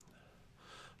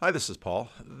Hi, this is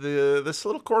Paul. This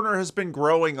little corner has been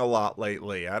growing a lot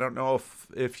lately. I don't know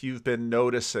if you've been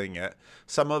noticing it.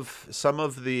 Some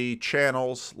of the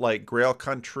channels like Grail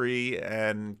Country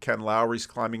and Ken Lowry's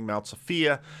Climbing Mount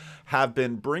Sophia have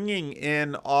been bringing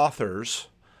in authors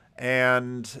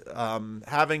and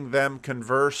having them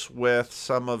converse with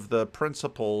some of the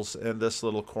principals in this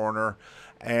little corner.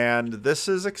 And this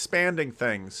is expanding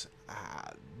things.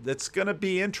 It's going to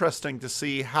be interesting to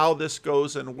see how this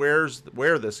goes and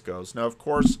where this goes. Now, of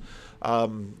course,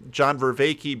 John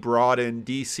Vervaeke brought in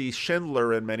DC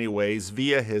Schindler in many ways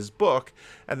via his book,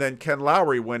 and then Ken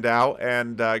Lowry went out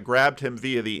and grabbed him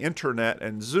via the internet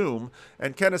and Zoom.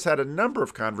 And Ken has had a number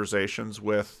of conversations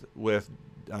with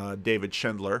David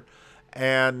Schindler,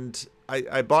 and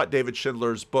I bought David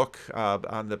Schindler's book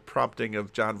on the prompting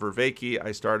of John Vervaeke.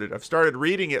 I've started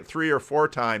reading it 3 or 4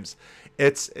 times.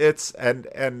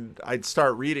 And I'd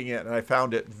start reading it, and I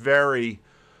found it very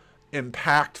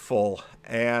impactful,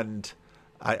 and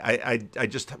I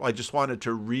just wanted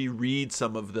to reread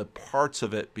some of the parts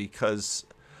of it because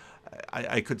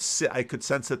I could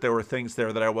sense that there were things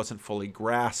there that I wasn't fully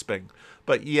grasping.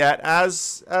 But yet,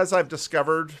 as I've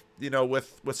discovered,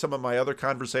 with some of my other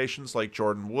conversations, like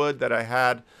Jordan Wood that I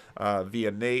had via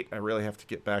Nate, I really have to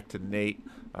get back to Nate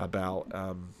about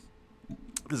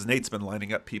because Nate's been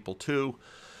lining up people too.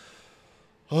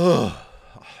 Part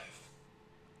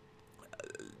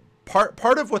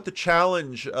of what the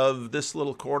challenge of this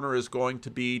little corner is going to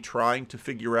be trying to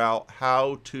figure out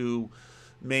how to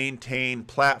maintain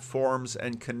platforms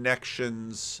and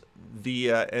connections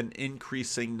via an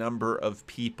increasing number of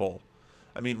people.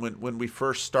 I mean, when we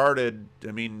first started,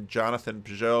 Jonathan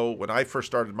Peugeot, when I first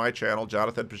started my channel,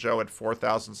 Jonathan Peugeot had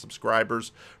 4,000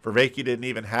 subscribers. Vervaeke didn't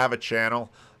even have a channel.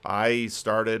 I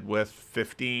started with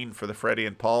 15 for the Freddie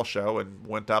and Paul show and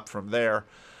went up from there.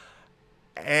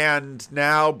 And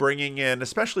now bringing in,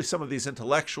 especially some of these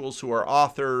intellectuals who are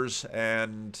authors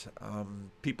and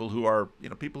people who are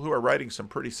writing some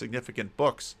pretty significant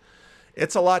books,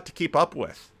 it's a lot to keep up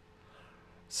with.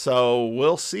 So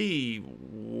we'll see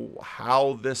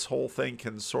how this whole thing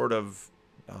can sort of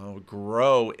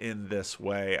grow in this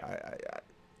way.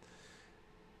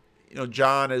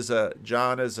 John is a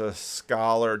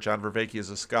scholar. John Vervaeke is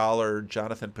a scholar.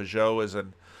 Jonathan Peugeot is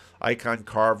an icon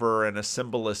carver and a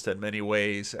symbolist in many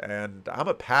ways. And I'm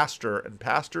a pastor, and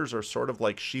pastors are sort of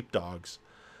like sheepdogs.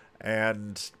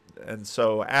 And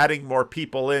so adding more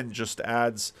people in just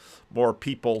adds more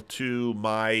people to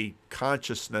my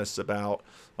consciousness about,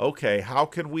 okay, how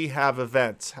can we have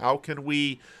events? How can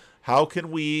we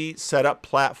set up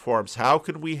platforms? How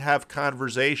can we have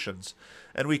conversations?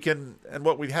 And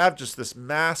what we have just this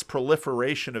mass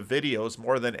proliferation of videos,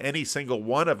 more than any single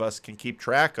one of us can keep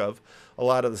track of. A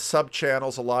lot of the sub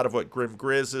channels, a lot of what Grim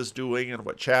Grizz is doing and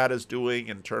what Chad is doing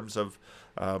in terms of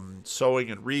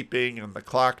sowing and reaping and the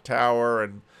clock tower.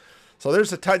 And so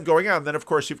there's a ton going on. Then, of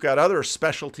course, you've got other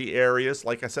specialty areas.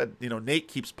 Like I said, Nate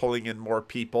keeps pulling in more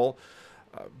people.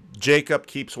 Jacob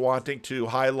keeps wanting to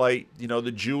highlight,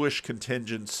 the Jewish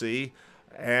contingency.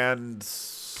 And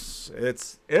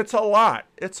it's a lot.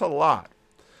 It's a lot.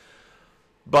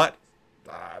 But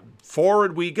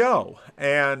forward we go.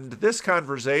 And this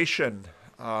conversation,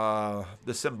 the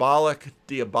symbolic,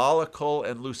 diabolical,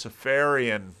 and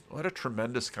Luciferian, what a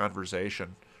tremendous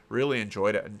conversation. Really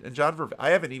enjoyed it. And John, I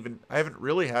haven't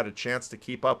really had a chance to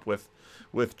keep up with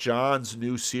John's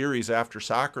new series after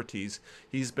Socrates.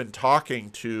 He's been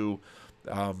talking to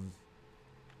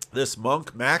this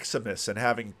monk Maximus and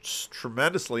having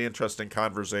tremendously interesting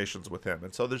conversations with him.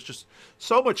 And so there's just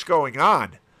so much going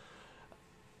on.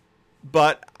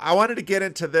 But I wanted to get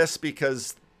into this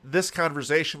because this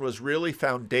conversation was really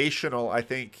foundational, I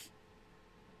think,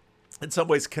 in some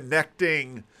ways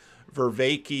connecting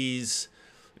Vervaeke's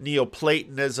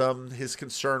Neoplatonism, his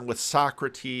concern with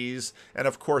Socrates, and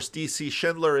of course DC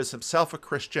Schindler is himself a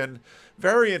Christian.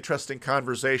 Very interesting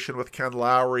conversation with Ken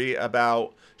Lowry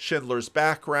about Schindler's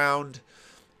background,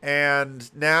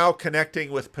 and now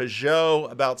connecting with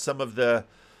Peugeot about some of the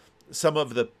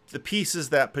pieces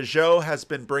that Peugeot has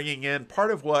been bringing in. Part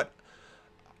of what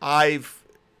I've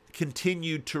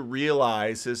continued to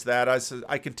realize is that as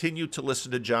I continue to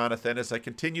listen to Jonathan, as I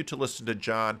continue to listen to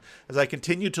John, as I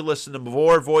continue to listen to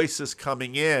more voices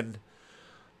coming in,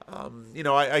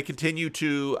 I continue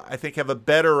to, I think, have a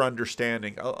better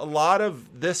understanding. A lot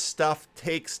of this stuff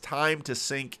takes time to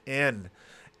sink in,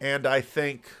 and I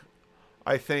think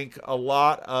a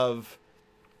lot of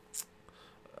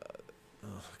I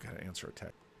gotta answer a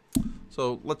text.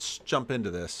 So let's jump into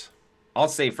this. I'll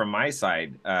say from my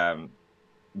side,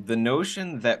 the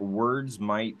notion that words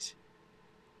might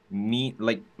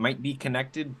might be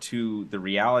connected to the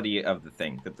reality of the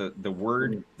thing, that the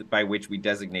word Mm. by which we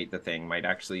designate the thing might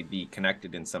actually be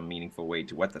connected in some meaningful way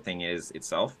to what the thing is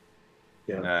itself.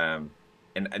 Yeah. Um,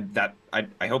 and that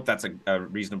I hope that's a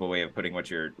reasonable way of putting what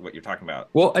you're talking about.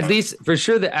 Well, at least for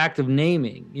sure the act of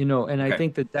naming, and I Okay.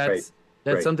 think that Right.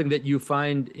 that's Right. something that you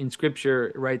find in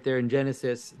scripture right there in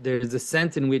Genesis. There's a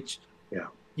sense in which Yeah.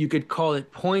 you could call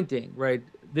it pointing, right?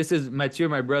 This is Mathieu,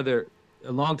 my brother,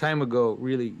 a long time ago,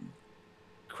 really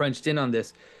crunched in on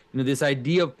this. This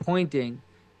idea of pointing,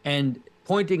 and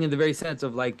pointing in the very sense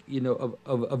of like,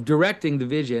 of directing the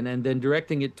vision and then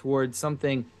directing it towards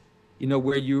something,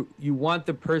 where you want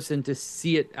the person to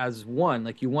see it as one.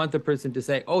 Like you want the person to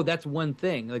say, oh, that's one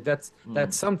thing. Like that's Hmm.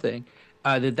 something.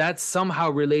 That's somehow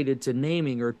related to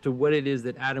naming or to what it is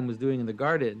that Adam was doing in the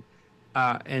garden.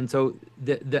 And so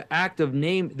the act of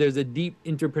name, there's a deep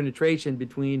interpenetration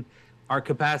between our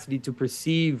capacity to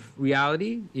perceive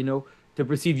reality, to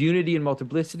perceive unity and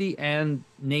multiplicity and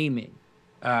naming.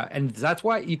 And that's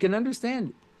why you can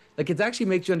understand, like it actually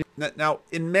makes you Now,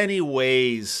 in many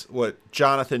ways, what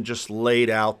Jonathan just laid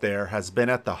out there has been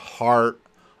at the heart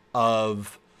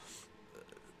of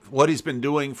what he's been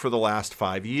doing for the last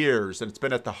 5 years, and it's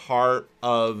been at the heart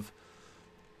of.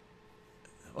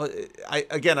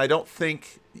 I don't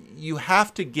think you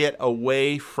have to get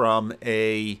away from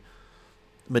a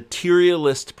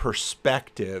materialist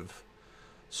perspective,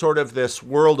 sort of this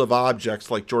world of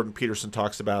objects like Jordan Peterson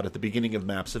talks about at the beginning of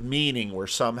Maps of Meaning, where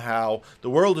somehow the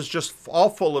world is just all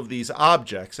full of these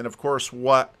objects. And of course,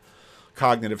 what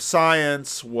cognitive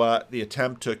science, what the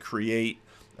attempt to create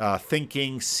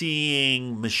thinking,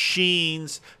 seeing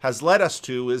machines has led us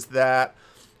to is that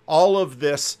all of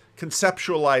this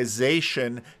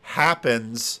conceptualization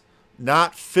happens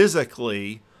not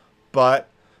physically, but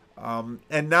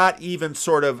and not even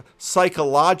sort of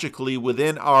psychologically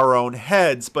within our own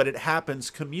heads, but it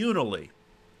happens communally.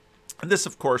 And this,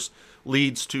 of course,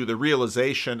 leads to the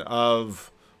realization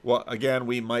of what, again,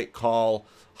 we might call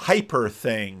hyper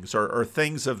things or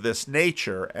things of this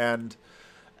nature. And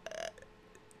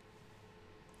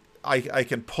I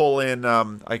can pull in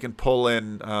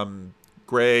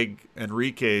Greg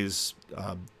Enrique's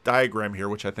diagram here,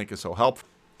 which I think is so helpful.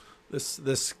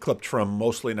 This clipped from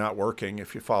Mostly Not Working,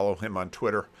 if you follow him on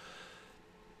Twitter.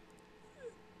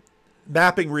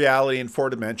 Mapping reality in 4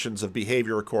 dimensions of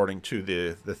behavior according to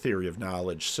the theory of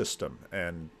knowledge system.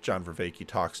 And John Vervaeke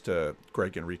talks to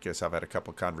Greg Enriquez. I've had a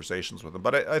couple of conversations with him.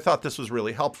 But I thought this was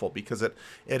really helpful because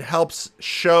it helps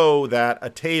show that a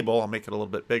table, I'll make it a little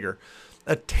bit bigger,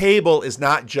 a table is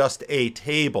not just a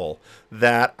table,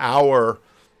 that our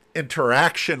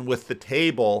interaction with the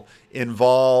table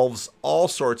involves all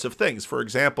sorts of things. For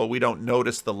example, we don't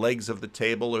notice the legs of the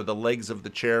table or the legs of the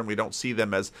chair, and we don't see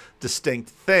them as distinct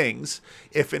things.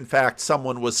 If in fact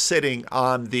someone was sitting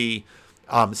at the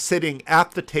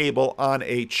table on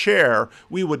a chair,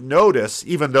 we would notice,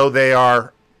 even though they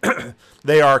are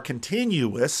they are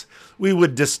continuous, we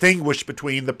would distinguish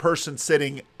between the person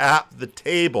sitting at the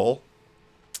table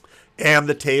and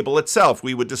the table itself.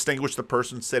 We would distinguish the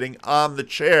person sitting on the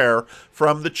chair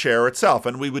from the chair itself.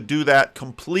 And we would do that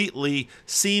completely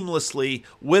seamlessly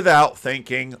without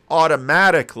thinking,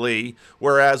 automatically,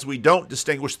 whereas we don't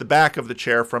distinguish the back of the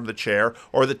chair from the chair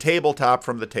or the tabletop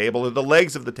from the table or the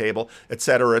legs of the table,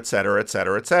 etc., etc.,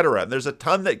 etc., etc. And there's a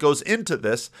ton that goes into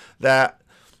this that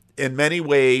in many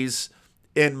ways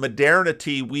in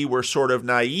modernity we were sort of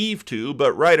naive to,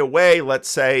 but right away, let's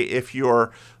say if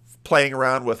you're playing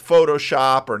around with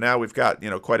Photoshop, or now we've got,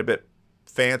 quite a bit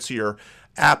fancier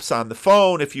apps on the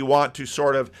phone. If you want to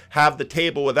sort of have the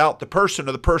table without the person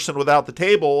or the person without the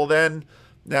table, then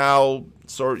now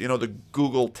the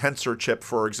Google Tensor chip,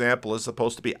 for example, is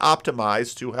supposed to be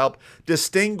optimized to help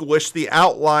distinguish the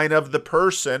outline of the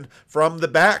person from the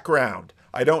background.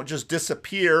 I don't just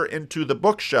disappear into the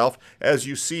bookshelf as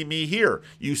you see me here.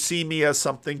 You see me as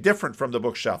something different from the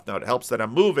bookshelf. Now, it helps that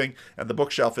I'm moving and the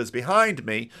bookshelf is behind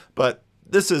me, but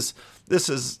this is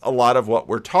a lot of what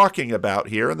we're talking about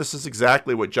here, and this is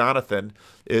exactly what Jonathan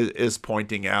is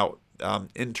pointing out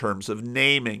in terms of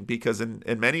naming, because in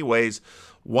many ways,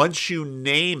 once you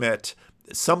name it,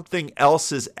 something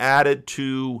else is added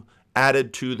to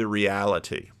the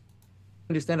reality.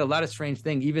 understand a lot of strange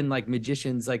things, even like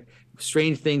magicians, like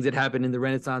strange things that happen in the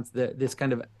Renaissance. This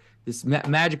kind of this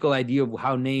magical idea of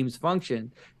how names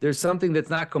function. There's something that's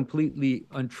not completely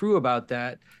untrue about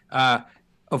that.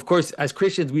 Of course, as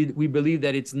Christians, we believe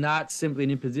that it's not simply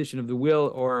an imposition of the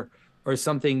will or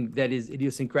something that is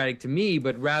idiosyncratic to me,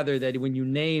 but rather that when you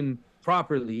name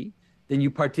properly, then you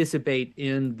participate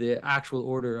in the actual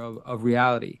order of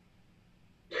reality.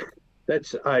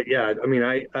 That's yeah. I mean,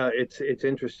 it's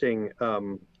interesting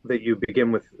that you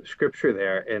begin with scripture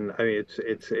there, and I mean,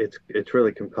 it's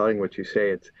really compelling what you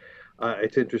say.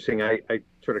 It's interesting. I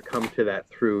sort of come to that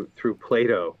through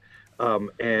Plato,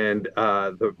 and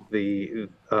I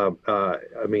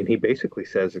mean, he basically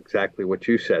says exactly what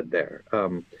you said there.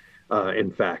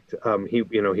 In fact, he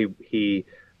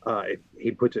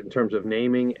puts it in terms of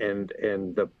naming, and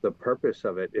the purpose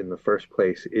of it in the first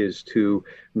place is to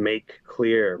make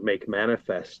clear, make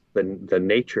manifest the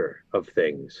nature of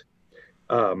things,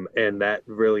 and that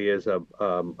really is a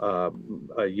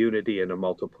unity and a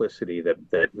multiplicity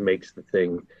that makes the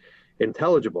thing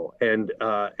intelligible. And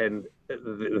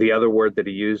the other word that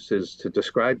he uses to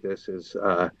describe this is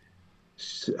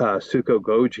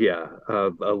psychogogia,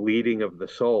 a leading of the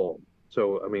soul.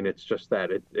 So, I mean, it's just that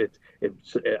it's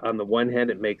on the one hand,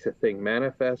 it makes a thing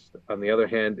manifest. On the other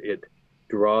hand, it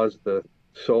draws the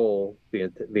soul,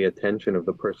 the attention of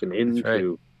the person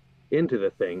into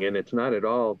the thing, and it's not at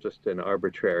all just an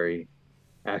arbitrary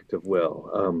act of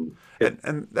will.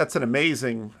 And that's an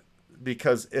amazing,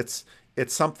 because it's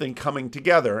something coming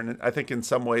together, and I think in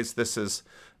some ways this is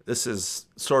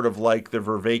sort of like the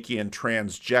Vervaekean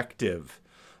transjective.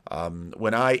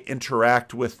 When I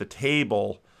interact with the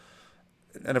table,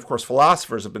 and of course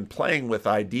philosophers have been playing with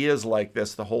ideas like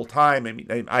this the whole time. I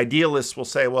mean, idealists will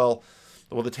say, well,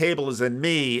 the table is in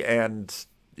me, and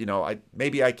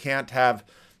maybe I can't have,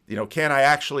 can I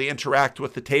actually interact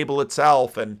with the table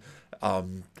itself? And I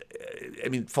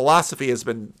mean, philosophy has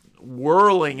been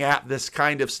whirling at this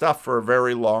kind of stuff for a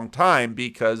very long time,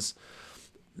 because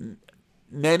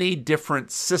many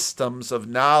different systems of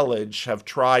knowledge have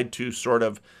tried to sort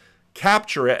of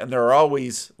capture it, and there are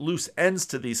always loose ends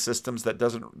to these systems that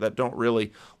don't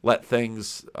really let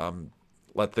things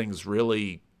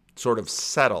really sort of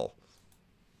settle.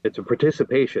 It's a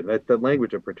participation. That the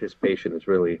language of participation is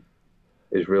really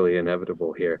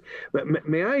inevitable here. But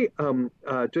may I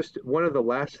just, one of the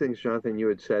last things, Jonathan, you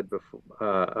had said before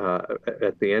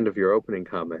at the end of your opening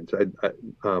comments.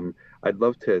 I'd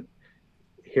love to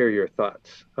hear your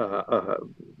thoughts.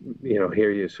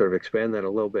 Hear you sort of expand that a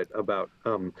little bit about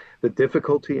the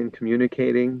difficulty in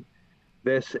communicating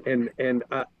this, and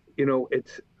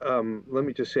it's let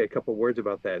me just say a couple words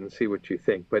about that and see what you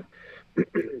think. But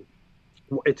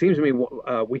it seems to me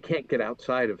we can't get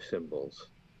outside of symbols.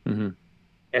 Mm-hmm.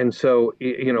 And so,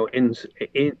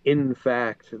 in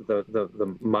fact,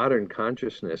 the modern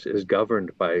consciousness is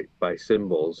governed by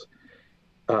symbols,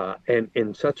 and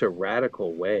in such a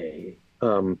radical way.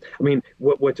 I mean,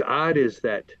 what's odd is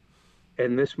that,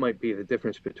 and this might be the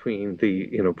difference between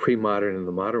the pre-modern and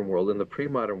the modern world. In the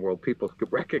pre-modern world, people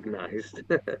recognized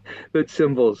that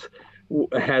symbols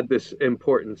had this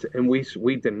importance, and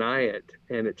we deny it,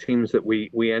 and it seems that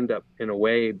we end up in a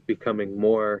way becoming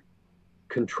more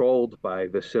controlled by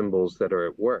the symbols that are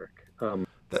at work.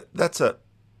 That's a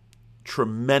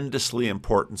tremendously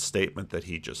important statement that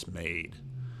he just made.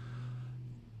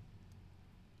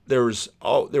 There was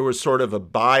sort of a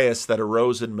bias that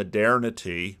arose in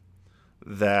modernity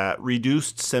that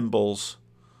reduced symbols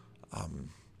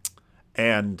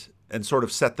and sort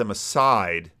of set them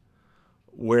aside,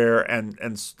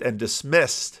 and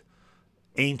dismissed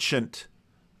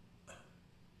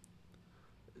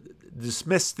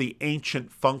the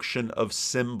ancient function of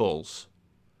symbols.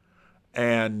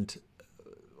 And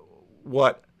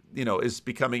what is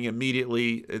becoming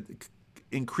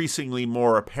increasingly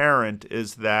more apparent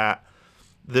is that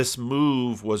this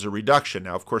move was a reduction.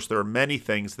 Now, of course, there are many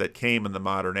things that came in the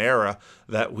modern era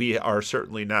that we are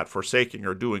certainly not forsaking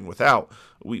or doing without.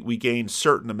 We gained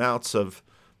certain amounts of.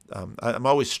 I'm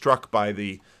always struck by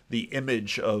the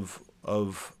image of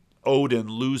Odin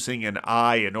losing an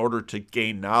eye in order to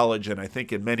gain knowledge, and I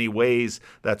think in many ways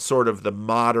that's sort of the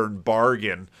modern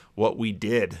bargain, what we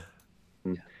did.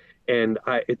 And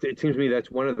it seems to me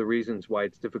that's one of the reasons why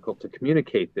it's difficult to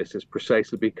communicate this, is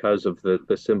precisely because of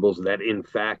the symbols that in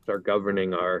fact are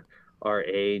governing our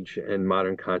age and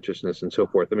modern consciousness and so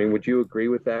forth. I mean, would you agree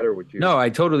with that, or would you? No, I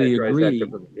totally agree.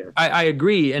 Yeah. I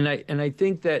agree, and I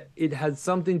think that it has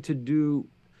something to do.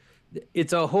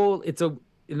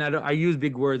 And I use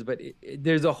big words, but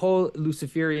there's a whole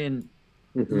Luciferian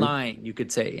line, you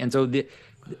could say. And so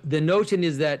the notion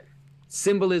is that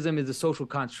symbolism is a social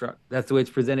construct. That's the way it's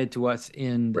presented to us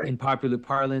in popular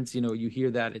parlance. You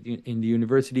hear that in the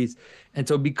universities. And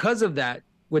so because of that,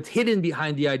 what's hidden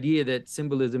behind the idea that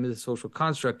symbolism is a social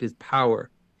construct is power.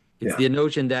 It's the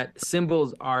notion that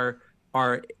symbols are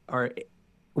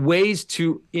ways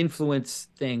to influence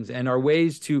things and are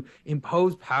ways to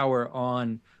impose power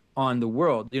on the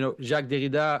world. Jacques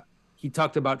Derrida, he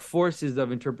talked about forces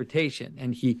of interpretation,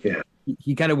 and he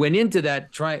he kind of went into that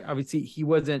obviously he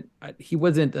wasn't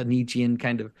a Nietzschean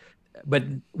kind of, but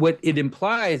what it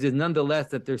implies is nonetheless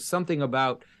that there's something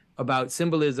about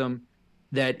symbolism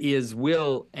that is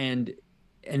will and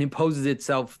imposes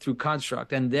itself through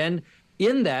construct. And then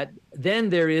in that, then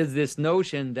there is this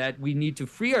notion that we need to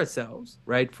free ourselves,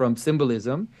 right, from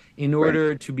symbolism in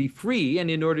order to be free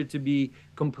and in order to be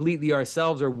completely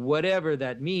ourselves, or whatever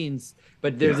that means.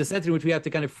 But there's a sense in which we have to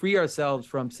kind of free ourselves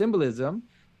from symbolism.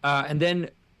 And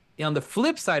then on the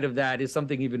flip side of that is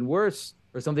something even worse,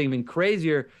 or something even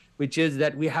crazier, which is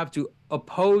that we have to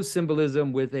oppose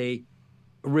symbolism with a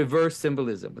reverse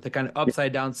symbolism, with a kind of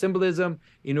upside down symbolism,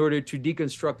 in order to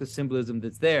deconstruct the symbolism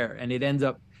that's there. And it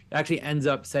actually ends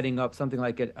up setting up something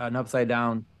like an upside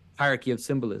down hierarchy of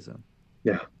symbolism.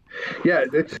 Yeah.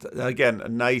 It's again a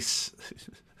nice.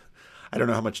 I don't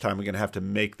know how much time we're going to have to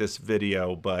make this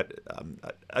video, but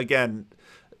again,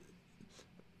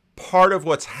 part of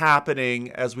what's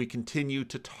happening as we continue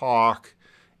to talk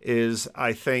is,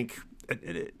 I think, I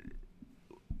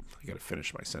got to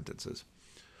finish my sentences.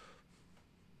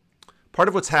 Part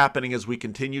of what's happening as we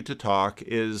continue to talk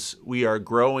is we are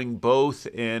growing both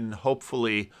in,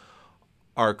 hopefully,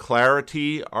 our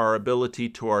clarity, our ability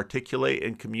to articulate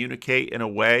and communicate in a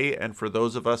way, and for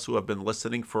those of us who have been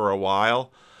listening for a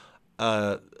while,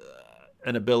 an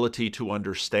ability to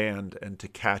understand and to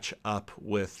catch up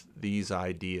with these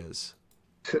ideas.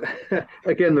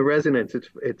 Again, the resonance,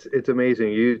 it's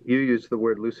amazing. You use the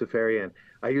word Luciferian.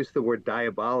 I use the word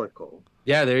diabolical.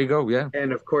 Yeah, there you go. Yeah.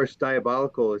 And of course,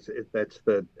 diabolical that's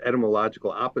the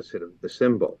etymological opposite of the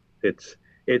symbol. It's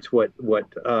what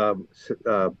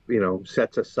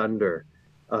sets asunder,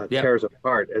 tears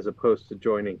apart, as opposed to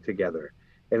joining together.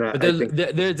 And I think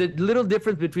there's a little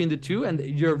difference between the two, and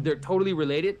they're totally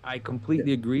related. I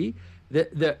completely agree.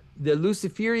 The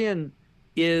Luciferian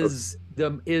is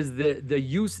let's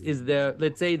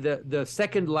say the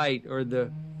second light, or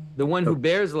the one who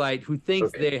bears light, who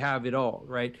thinks they have it all,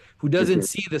 right? Who doesn't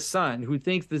see the sun, who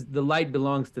thinks the light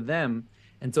belongs to them.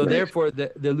 And so therefore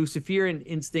the Luciferian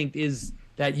instinct is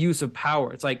that use of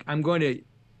power. It's like, I'm going to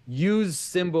use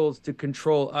symbols to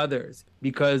control others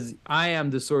because I am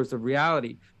the source of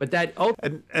reality. But that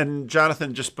and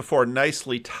Jonathan, just before,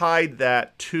 nicely tied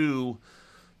that to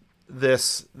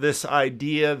this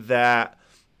idea that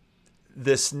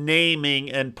this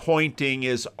naming and pointing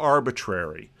is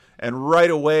arbitrary. And right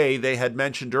away, they had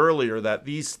mentioned earlier that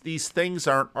these things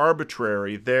aren't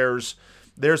arbitrary. There's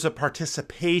a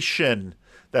participation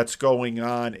that's going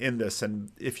on in this.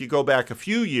 And if you go back a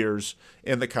few years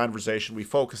in the conversation, we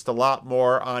focused a lot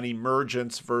more on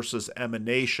emergence versus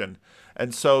emanation.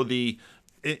 And so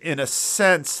in a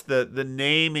sense, the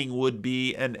naming would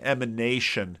be an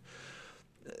emanation.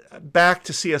 Back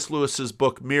to C.S. Lewis's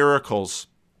book, Miracles.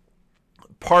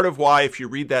 Part of why, if you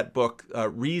read that book,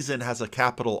 reason has a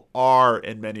capital R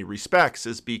in many respects,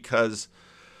 is because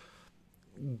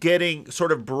breaking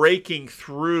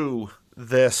through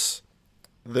this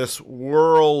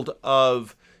world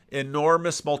of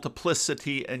enormous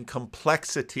multiplicity and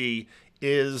complexity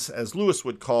is, as Lewis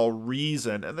would call,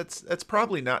 reason. And that's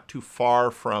probably not too far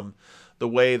from the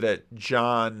way that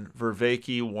John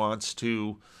Vervaeke wants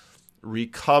to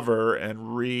recover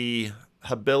and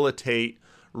rehabilitate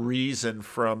reason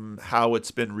from how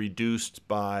it's been reduced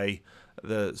by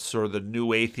the sort of the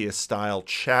new atheist style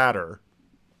chatter.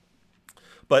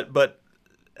 But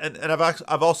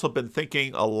I've also been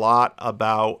thinking a lot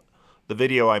about the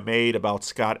video I made about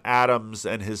Scott Adams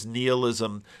and his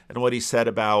nihilism and what he said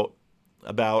about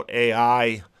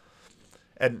AI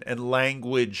and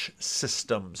language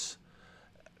systems.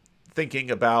 Thinking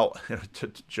about,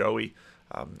 to Joey,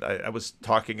 I was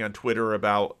talking on Twitter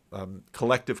about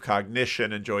collective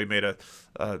cognition, and Joey made a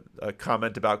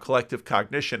comment about collective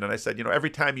cognition, and I said, every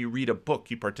time you read a book,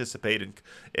 you participate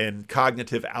in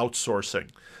cognitive outsourcing,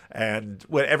 and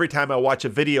every time I watch a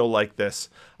video like this,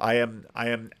 I am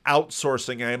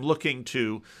outsourcing. I am looking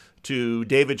to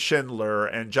David Schindler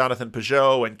and Jonathan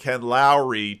Peugeot and Ken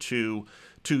Lowry to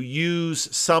use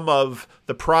some of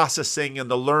the processing and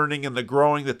the learning and the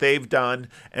growing that they've done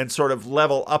and sort of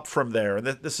level up from there. And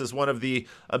this is one of the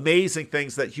amazing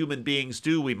things that human beings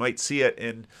do. We might see it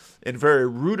in very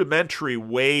rudimentary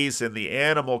ways in the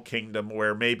animal kingdom,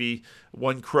 where maybe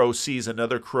one crow sees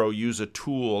another crow use a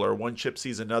tool, or one chip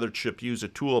sees another chip use a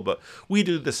tool. But we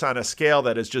do this on a scale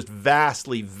that is just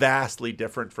vastly, vastly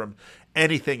different from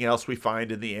anything else we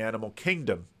find in the animal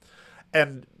kingdom.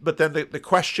 But then the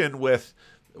question with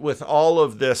all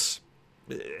of this,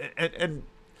 and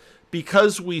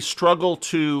because we struggle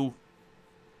to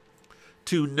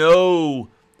know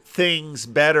things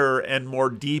better and more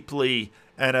deeply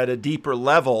and at a deeper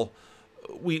level,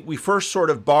 we first sort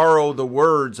of borrow the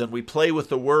words and we play with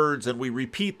the words and we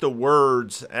repeat the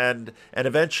words, and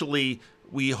eventually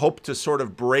we hope to sort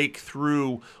of break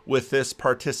through with this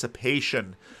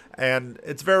participation. And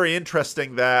it's very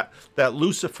interesting that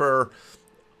Lucifer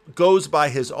goes by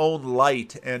his own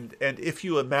light, and if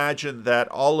you imagine that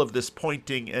all of this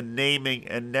pointing and naming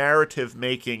and narrative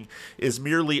making is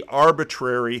merely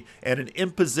arbitrary and an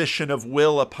imposition of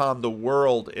will upon the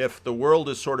world, if the world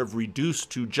is sort of reduced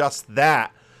to just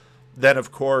that, then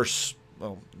of course,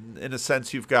 well, in a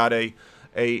sense, you've got a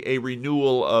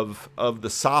renewal of the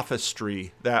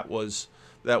sophistry that was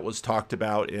talked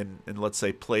about in let's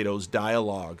say Plato's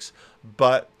dialogues.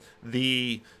 But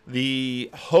the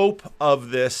hope of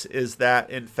this is that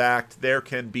in fact there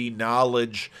can be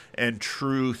knowledge and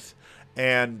truth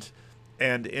and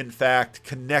in fact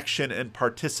connection and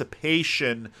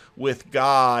participation with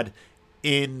God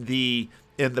in the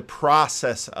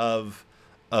process of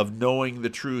knowing the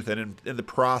truth and in the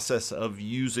process of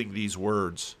using these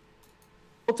words.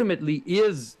 Ultimately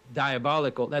is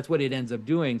diabolical. That's what it ends up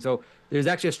doing. So there's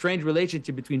actually a strange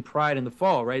relationship between pride and the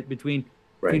fall, right? Between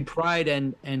pride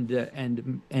and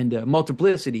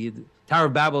multiplicity. The Tower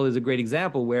of Babel is a great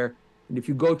example where if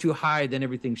you go too high, then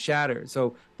everything shatters.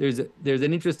 So there's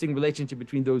an interesting relationship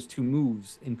between those two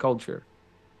moves in culture.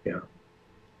 Yeah.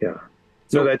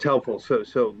 So that's helpful. So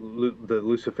the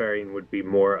Luciferian would be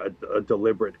more a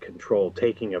deliberate control,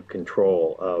 taking of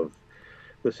control of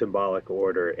the symbolic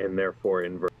order, and therefore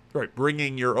right,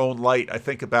 bringing your own light. I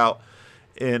think about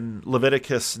in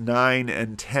Leviticus 9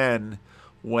 and 10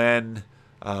 when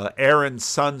Aaron's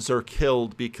sons are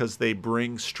killed because they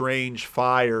bring strange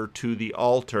fire to the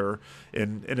altar.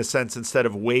 In a sense, instead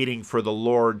of waiting for the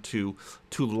Lord to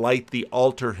light the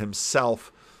altar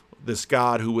himself, this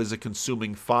God who is a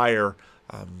consuming fire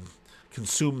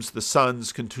consumes the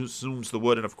sons, consumes the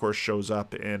wood, and of course shows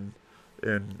up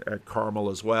at Carmel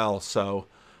as well. So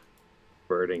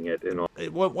burning it in all.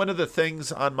 One of the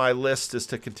things on my list is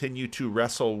to continue to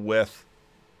wrestle with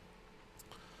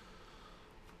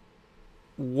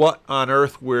what on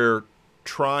earth we're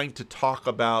trying to talk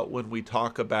about when we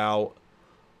talk about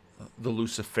the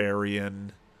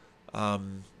Luciferian,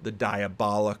 the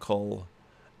diabolical,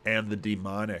 and the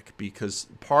demonic, because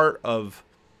part of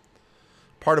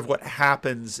what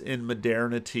happens in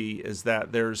modernity is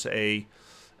that there's a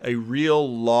real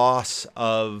loss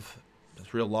of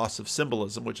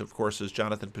symbolism, which of course is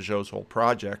Jonathan Pageau's whole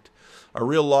project, a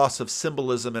real loss of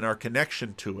symbolism in our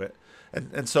connection to it.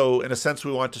 And so in a sense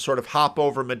we want to sort of hop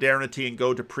over modernity and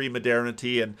go to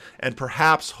pre-modernity and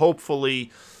perhaps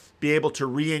hopefully be able to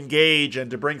re-engage and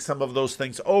to bring some of those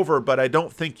things over, but I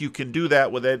don't think you can do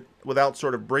that without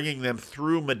sort of bringing them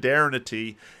through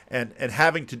modernity and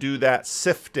having to do that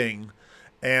sifting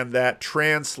and that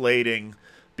translating,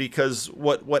 because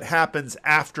what happens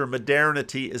after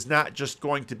modernity is not just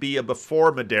going to be a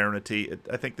before modernity.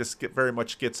 I think this very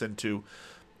much gets into,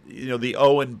 the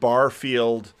Owen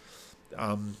Barfield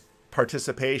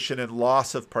participation and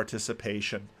loss of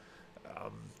participation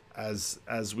as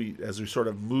we sort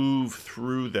of move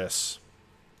through this.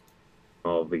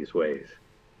 All these ways.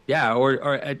 Yeah, or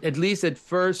at least at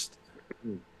first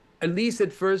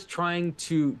trying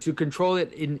to control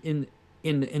it in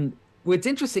what's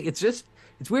interesting. It's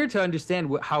weird to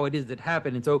understand how it is that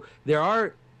happened. And so there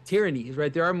are tyrannies,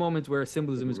 right? There are moments where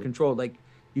symbolism is controlled. Like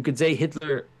you could say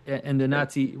Hitler and the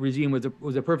Nazi regime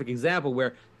was a perfect example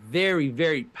where very,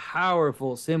 very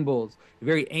powerful symbols,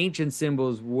 very ancient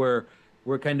symbols were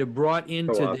kind of brought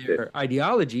into their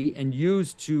ideology and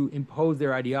used to impose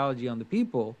their ideology on the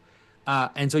people.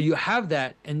 And so you have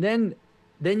that. And then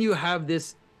you have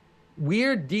this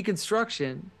weird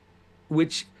deconstruction,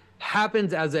 which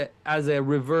happens as a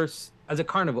reverse, as a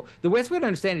carnival. The best way to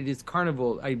understand it is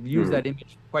carnival. I use that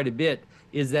image quite a bit,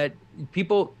 is that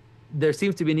there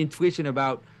seems to be an intuition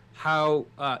about how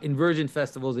inversion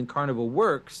festivals and carnival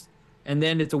works. And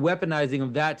then it's a weaponizing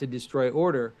of that to destroy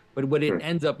order. But what it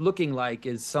ends up looking like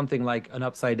is something like an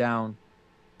upside down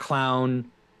clown,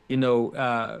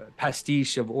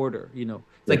 pastiche of order. It's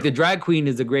like the drag queen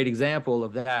is a great example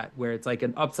of that, where it's like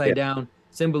an upside down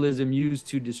symbolism used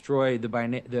to destroy the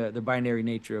binary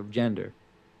nature of gender.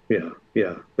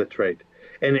 Yeah, that's right.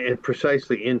 And it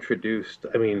precisely introduced,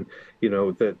 the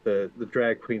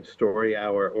drag queen story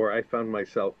hour, or I found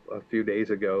myself a few days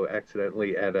ago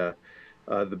accidentally at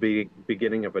the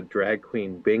beginning of a drag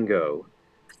queen bingo.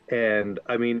 And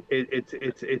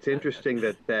it's interesting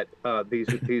that these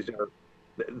are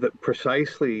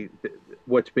precisely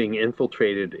what's being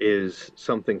infiltrated is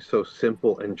something so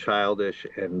simple and childish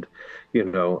and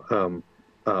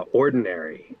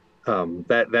ordinary.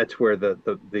 That's where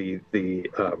the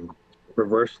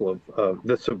reversal of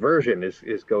the subversion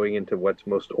is going into what's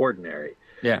most ordinary.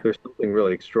 Yeah. There's something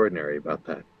really extraordinary about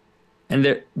that. And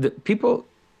the people,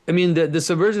 I mean, the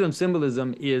subversion of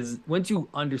symbolism is once you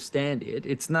understand it,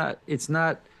 it's not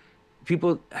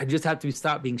people just have to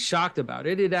stop being shocked about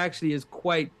it. It actually is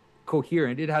quite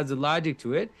coherent. It has a logic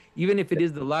to it, even if it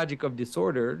is the logic of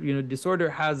disorder. Disorder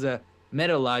has a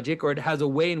meta logic, or it has a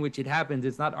way in which it happens.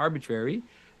 It's not arbitrary,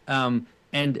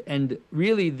 and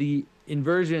really the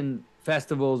inversion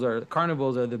festivals or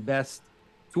carnivals are the best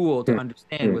tool to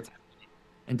understand what's happening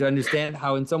and to understand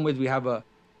how, in some ways, we have a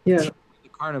Yeah,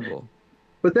 carnival.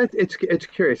 but that it's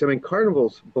curious. I mean,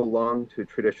 carnivals belong to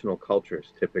traditional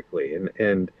cultures typically,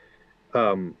 and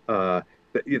um, uh,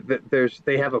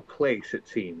 they have a place, it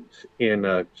seems, in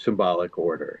a symbolic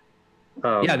order.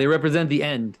 Yeah, Um, they represent the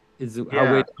end, is how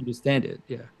way yeah. to understand it.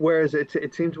 Yeah. Whereas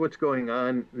it seems what's going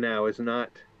on now is not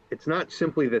it's not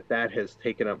simply that that has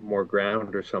taken up more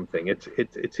ground or something.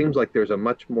 It seems like there's a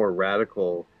much more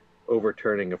radical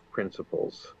overturning of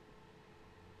principles.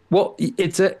 Well,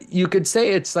 you could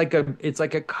say it's like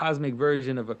a cosmic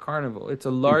version of a carnival. It's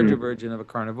a larger Hmm. version of a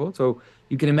carnival. So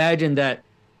you can imagine that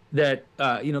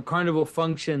carnival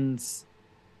functions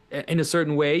in a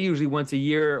certain way. Usually once a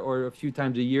year or a few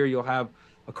times a year, you'll have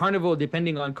a carnival.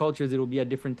 Depending on cultures, it'll be at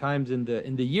different times in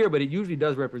the year, but it usually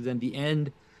does represent the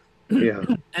end Yeah,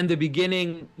 and the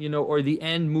beginning, or the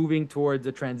end moving towards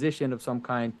a transition of some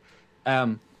kind.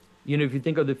 Um, if you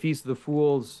think of the Feast of the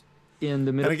Fools in the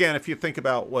And middle. again, if you think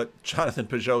about what Jonathan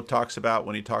Peugeot talks about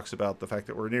when he talks about the fact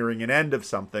that we're nearing an end of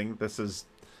something, this is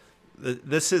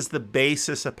the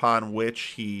basis upon which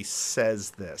he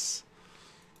says this.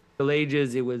 Middle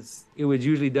Ages, it was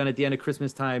usually done at the end of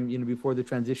Christmas time, before the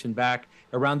transition back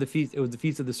around the feast. It was the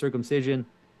Feast of the Circumcision.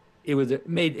 It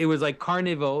was like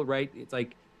carnival, right? It's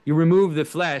like you remove the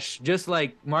flesh, just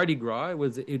like Mardi Gras.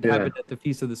 It yeah, happened at the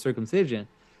Feast of the Circumcision,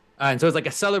 and so it's like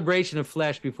a celebration of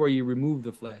flesh before you remove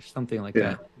the flesh, something like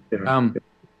yeah, that. yeah, Um,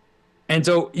 and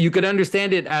so you could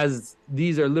understand it as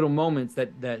these are little moments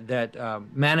that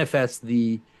manifest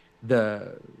the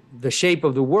the shape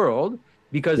of the world,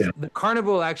 because yeah, the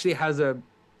carnival actually has a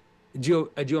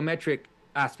geometric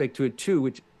aspect to it too,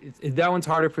 which that one's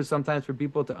harder for sometimes for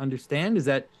people to understand. Is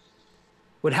that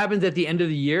what happens at the end of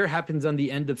the year happens on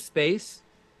the end of space.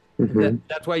 hmm,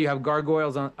 That's why you have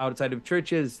gargoyles outside of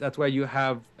churches. That's why you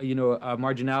have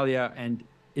marginalia and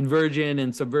inversion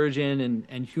and subversion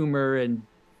and humor and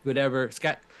whatever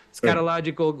right,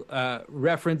 scatological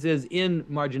references in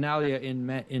marginalia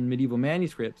in medieval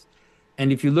manuscripts.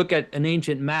 And if you look at an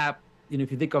ancient map,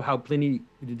 if you think of how Pliny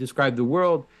described the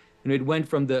world, it went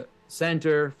from the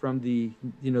center, from the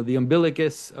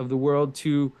umbilicus of the world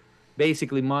to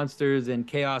basically monsters and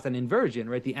chaos and inversion,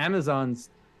 right? The Amazons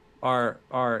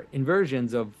are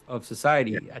inversions of yeah,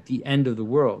 society at the end of the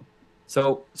world.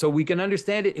 So we can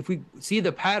understand it if we see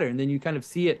the pattern. Then you kind of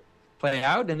see it play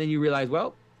out, and then you realize,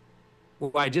 well,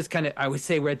 I would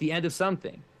say we're at the end of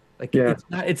something. Like yeah,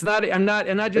 it's not. I'm not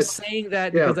just it's saying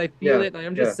that yeah, because I feel yeah, it.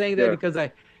 I'm yeah, just saying that yeah, because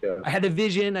I yeah. I had a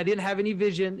vision. I didn't have any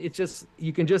vision. It's just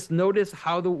you can just notice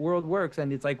how the world works,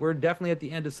 and it's like we're definitely at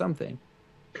the end of something.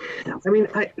 I mean,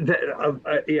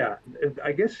 yeah,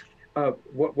 I guess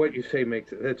what you say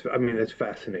makes it. That's I mean, that's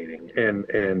fascinating and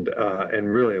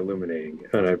really illuminating,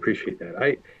 and I appreciate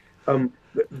that. Um,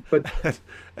 but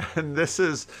And this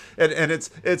is and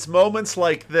it's moments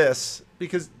like this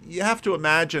because you have to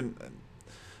imagine,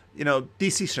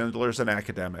 DC Schindler's an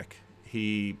academic.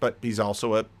 But he's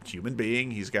also a human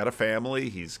being. He's got a family.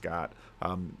 He's got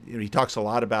he talks a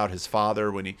lot about his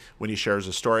father when he shares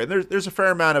a story. And there's a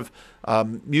fair amount of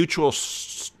mutual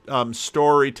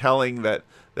storytelling that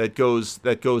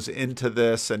goes into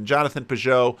this. And Jonathan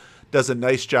Peugeot does a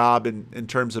nice job in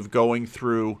terms of going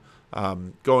through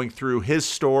his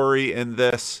story in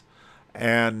this,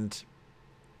 and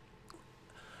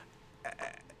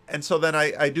so then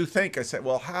I do think I said,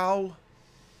 well, how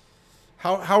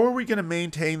are we going to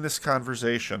maintain this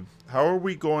conversation? How are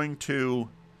we going to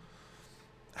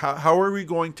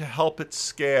help it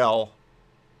scale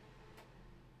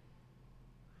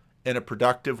in a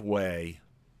productive way?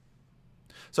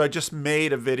 So I just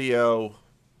made a video.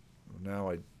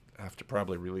 Now I have to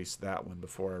probably release that one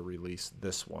before I release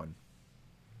this one.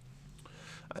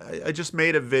 I just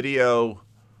made a video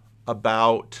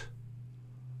about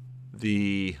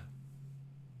the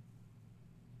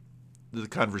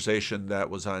conversation that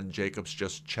was on Jacob's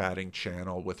Just Chatting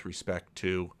channel with respect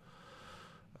to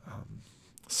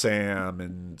Sam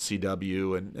and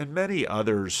CW and many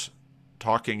others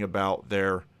talking about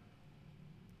their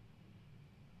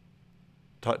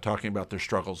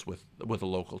struggles with a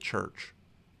local church.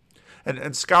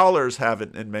 and scholars have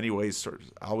in many ways sort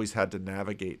of always had to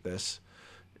navigate this.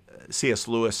 C.S.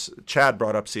 Lewis, Chad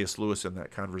brought up C.S. Lewis in that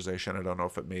conversation. I don't know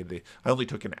if it made I only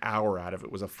took an hour out of it.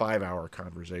 It was a 5-hour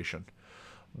conversation.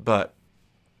 But,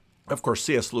 of course,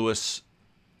 C.S. Lewis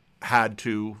had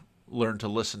to learn to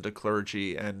listen to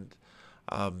clergy, and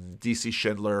D.C.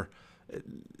 Schindler.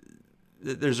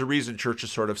 There's a reason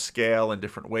churches sort of scale in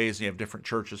different ways, and you have different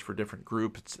churches for different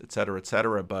groups, et cetera, et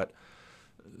cetera. But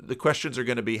the questions are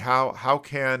going to be how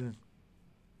can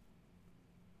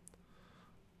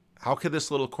this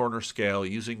little corner scale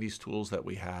using these tools that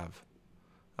we have?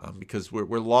 Because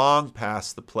we're long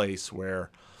past the place where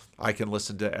I can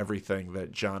listen to everything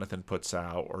that Jonathan puts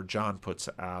out, or John puts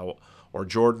out, or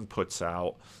Jordan puts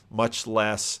out, much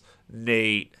less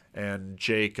Nate and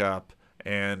Jacob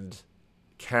and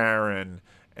Karen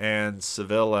and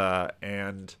Sevilla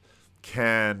and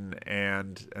Ken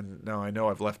and now I know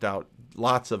I've left out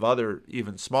lots of other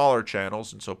even smaller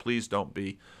channels, and so please don't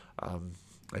be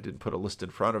I didn't put a list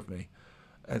in front of me,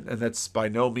 and that's by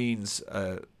no means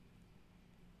a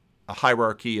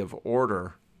hierarchy of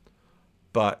order,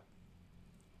 but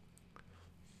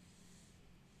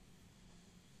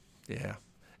yeah.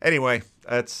 Anyway,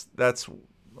 that's let's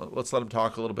let him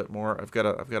talk a little bit more. I've got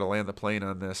to land the plane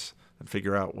on this and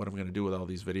figure out what I'm going to do with all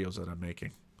these videos that I'm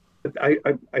making. I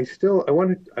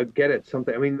want to get at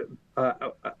something. I mean,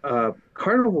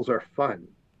 carnivals are fun.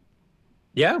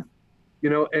 Yeah.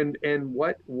 And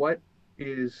what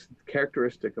is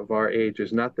characteristic of our age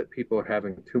is not that people are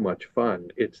having too much fun.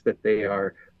 It's that they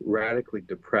are radically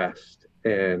depressed,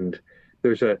 and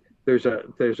there's a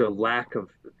lack of.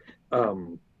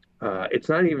 It's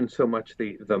not even so much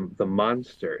the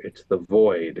monster; it's the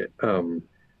void.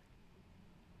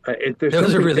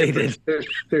 Those are related.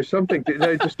 There's something.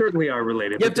 They certainly are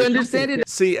related. You have to understand it.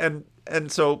 See, and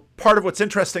so part of what's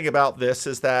interesting about this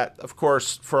is that, of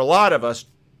course, for a lot of us,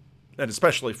 and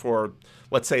especially for,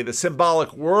 let's say, the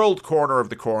symbolic world corner of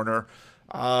the corner,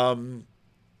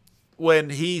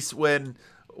 when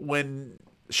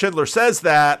Schindler says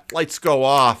that, lights go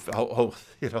off.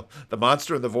 The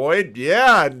monster in the void,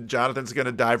 yeah, and Jonathan's going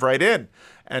to dive right in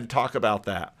and talk about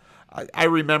that. I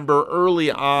remember early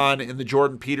on in the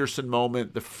Jordan Peterson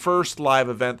moment, the first live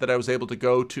event that I was able to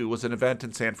go to was an event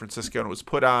in San Francisco, and it was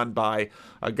put on by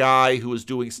a guy who was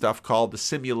doing stuff called The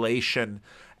Simulation.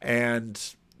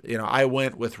 And, I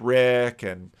went with Rick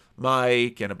and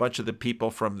Mike and a bunch of the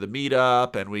people from the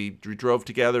meetup, and we drove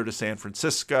together to San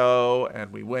Francisco,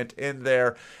 and we went in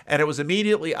there, and it was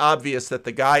immediately obvious that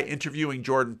the guy interviewing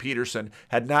Jordan Peterson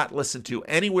had not listened to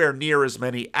anywhere near as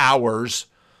many hours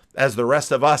as the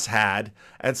rest of us had.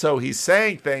 And so he's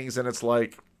saying things, and it's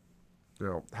like,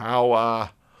 how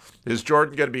is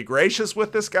Jordan going to be gracious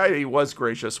with this guy? He was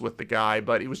gracious with the guy,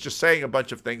 but he was just saying a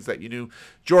bunch of things that you knew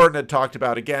Jordan had talked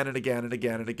about again and again and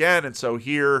again and again. And so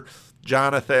here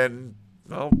Jonathan,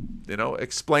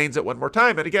 explains it one more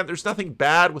time. And again, there's nothing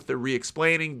bad with the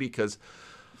re-explaining, because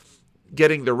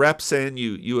getting the reps in,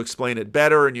 you explain it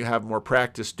better and you have more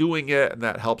practice doing it, and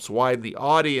that helps widen the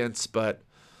audience. But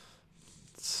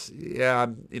yeah,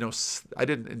 I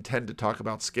didn't intend to talk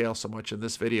about scale so much in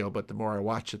this video, but the more I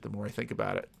watch it, the more I think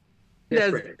about it.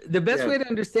 The best way to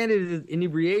understand it is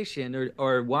inebriation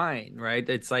or wine, right?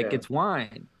 It's like it's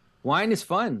wine. Wine is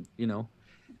fun,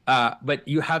 but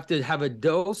you have to have a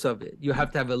dose of it. You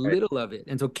have to have a little of it.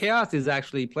 And so chaos is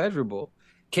actually pleasurable.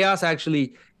 Chaos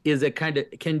actually is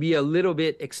can be a little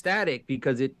bit ecstatic,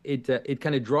 because it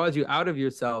kind of draws you out of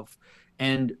yourself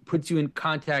and puts you in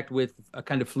contact with a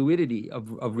kind of fluidity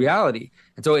of reality.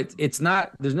 And so it's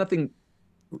not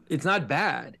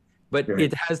bad, but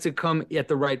it has to come at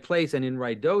the right place and in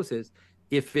right doses.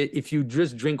 If you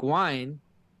just drink wine,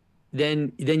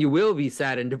 then you will be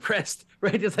sad and depressed,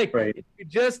 right? It's like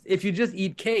if you just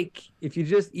eat cake, if you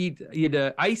just eat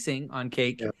icing on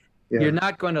cake, you're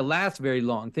not going to last very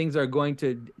long. Things are going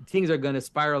to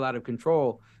spiral out of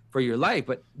control for your life.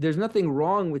 But there's nothing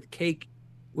wrong with cake.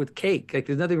 Like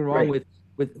there's nothing wrong with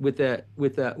a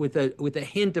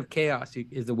hint of chaos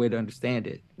is the way to understand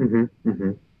it.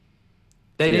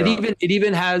 That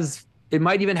it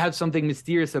might even have something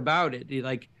mysterious about it.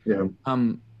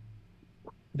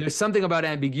 There's something about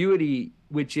ambiguity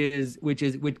which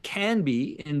can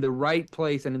be in the right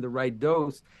place and in the right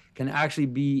dose, can actually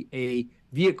be a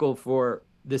vehicle for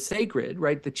the sacred,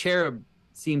 right? The cherub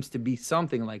seems to be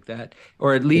something like that,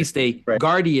 or at least a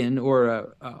guardian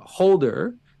or a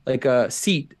holder, like a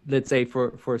seat, let's say,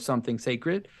 for something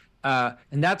sacred. And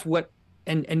that's what,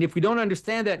 and if we don't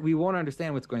understand that, we won't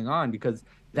understand what's going on, because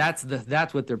that's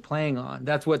what they're playing on.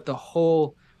 That's what the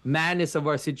whole madness of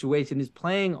our situation is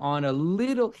playing on, a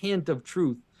little hint of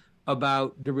truth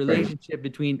about the relationship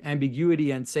between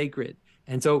ambiguity and sacred.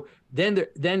 And so then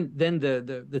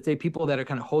the let's say people that are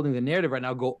kind of holding the narrative right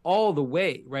now go all the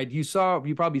way, right? You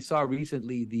probably saw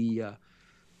recently the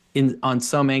in on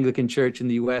some Anglican church in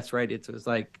the US, right? It was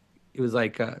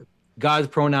like God's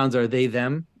pronouns are they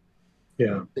them.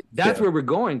 Yeah. That's where we're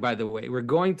going, by the way. We're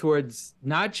going towards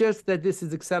not just that this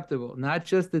is acceptable, not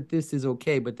just that this is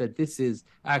okay, but that this is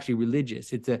actually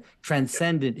religious. It's a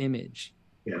transcendent image.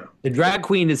 Yeah. The drag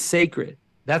queen is sacred.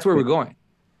 That's where we're going.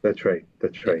 That's right.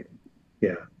 That's right.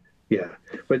 Yeah. Yeah.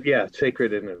 But yeah,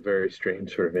 sacred in a very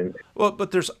strange sort of. Well,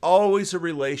 but there's always a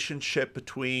relationship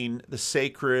between the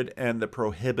sacred and the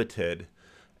prohibited.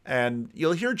 And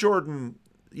you'll hear Jordan,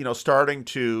 starting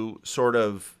to sort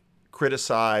of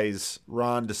criticize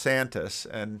Ron DeSantis,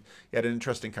 and he had an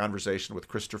interesting conversation with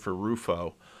Christopher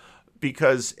Rufo,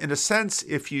 because in a sense,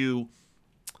 if you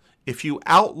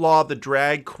outlaw the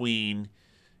drag queen,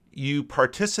 you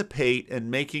participate in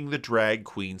making the drag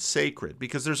queen sacred,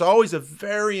 because there's always a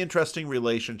very interesting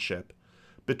relationship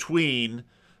between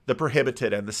the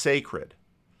prohibited and the sacred.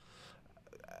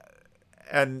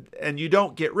 And you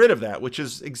don't get rid of that, which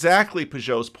is exactly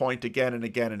Peugeot's point again and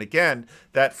again and again,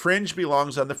 that fringe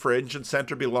belongs on the fringe and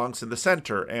center belongs in the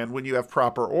center. And when you have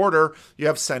proper order, you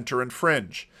have center and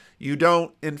fringe. You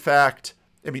don't, in fact,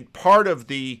 part of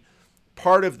the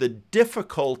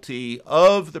difficulty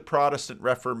of the Protestant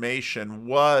Reformation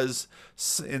was,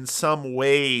 in some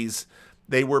ways,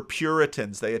 they were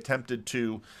Puritans. They attempted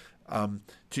to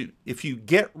if you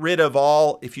get rid of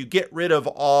all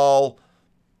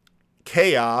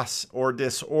chaos or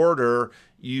disorder,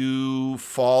 you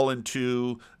fall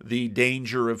into the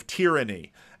danger of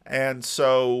tyranny. And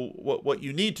so what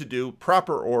you need to do,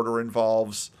 proper order,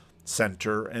 involves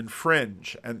center and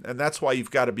fringe. And that's why you've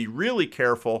got to be really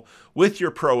careful with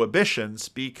your prohibitions,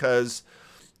 because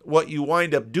what you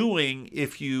wind up doing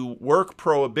if you work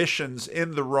prohibitions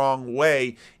in the wrong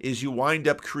way is you wind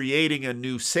up creating a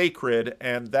new sacred,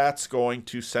 and that's going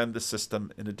to send the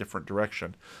system in a different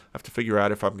direction. I have to figure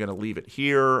out if I'm going to leave it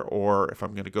here or if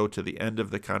I'm going to go to the end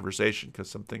of the conversation, because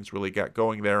some things really got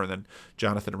going there, and then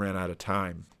Jonathan ran out of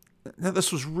time. Now,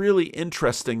 this was really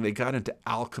interesting. They got into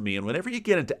alchemy, and whenever you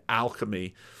get into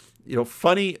alchemy,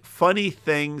 funny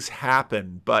things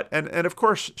happen. But and of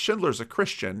course, Schindler's a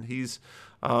Christian. He's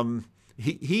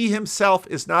he himself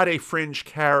is not a fringe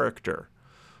character,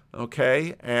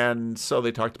 okay? And so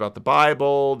they talked about the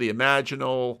Bible, the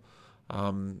imaginal.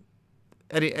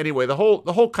 Anyway, the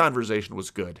whole conversation was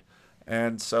good.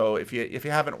 And so if you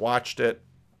haven't watched it,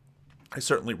 I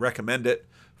certainly recommend it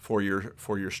for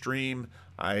your stream.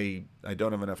 I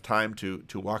don't have enough time to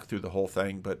walk through the whole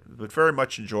thing, but very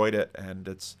much enjoyed it, and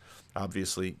it's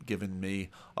obviously given me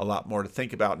a lot more to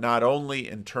think about, not only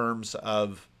in terms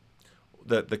of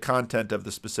the content of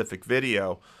the specific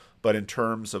video, but in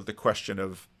terms of the question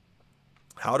of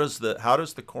how does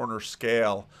the corner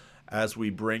scale as we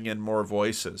bring in more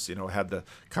voices. Had the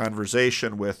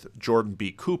conversation with Jordan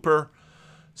B. Cooper,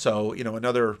 so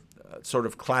another sort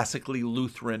of classically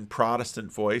Lutheran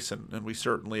Protestant voice, and we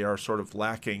certainly are sort of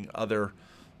lacking other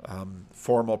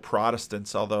formal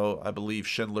Protestants, although I believe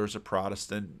Schindler's a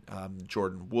Protestant.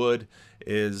 Jordan Wood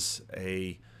is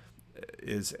a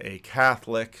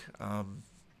Catholic.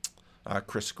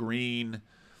 Chris Green,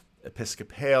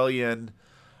 Episcopalian.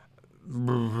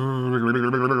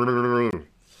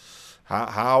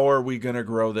 How are we going to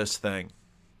grow this thing?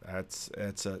 It's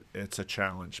a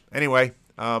challenge. Anyway,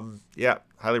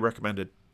 highly recommended.